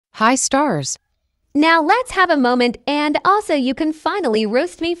high stars. Now let's have a moment, and also you can finally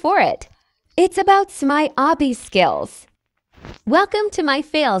roast me for it. It's about my obby skills. Welcome to my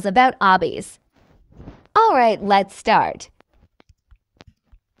fails about obbies. Alright, let's start.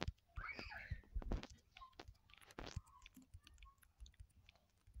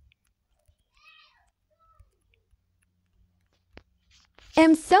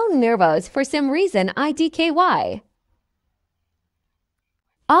 I'm so nervous for some reason IDKY.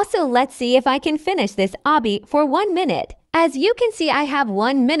 Also, let's see if I can finish this obby for 1 minute. As you can see, I have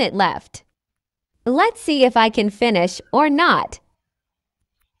 1 minute left. Let's see if I can finish or not.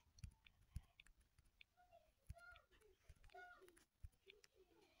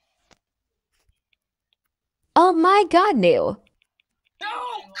 Oh my God, no! No!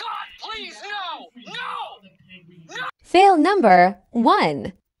 God, please, no! No! No! Fail number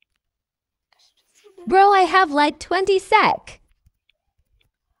 1. Bro, I have like 20 sec.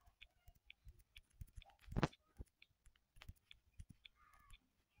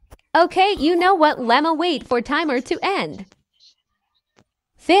 Okay, you know what? Lemma wait for timer to end.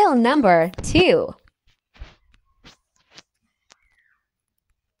 Fail number 2.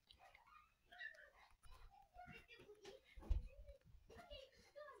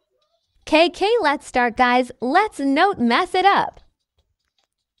 KK, let's start, guys. Let's not mess it up.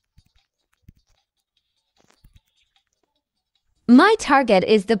 My target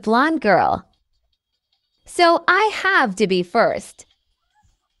is the blonde girl, so I have to be first.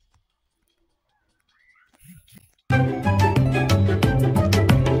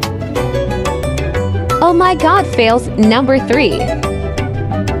 Oh my God, fails number 3.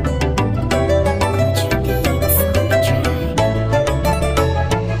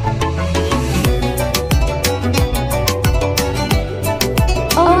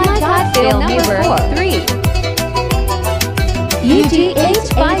 Oh my God, fail number 3.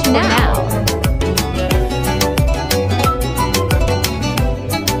 UGH5 now.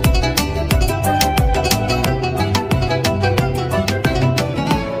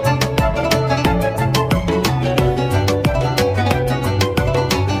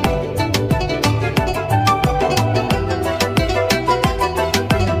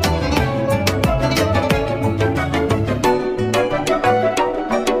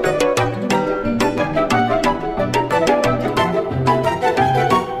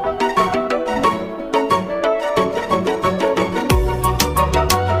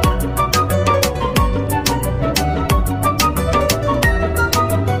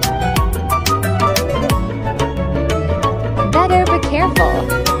 Better be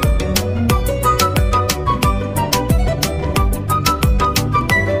careful.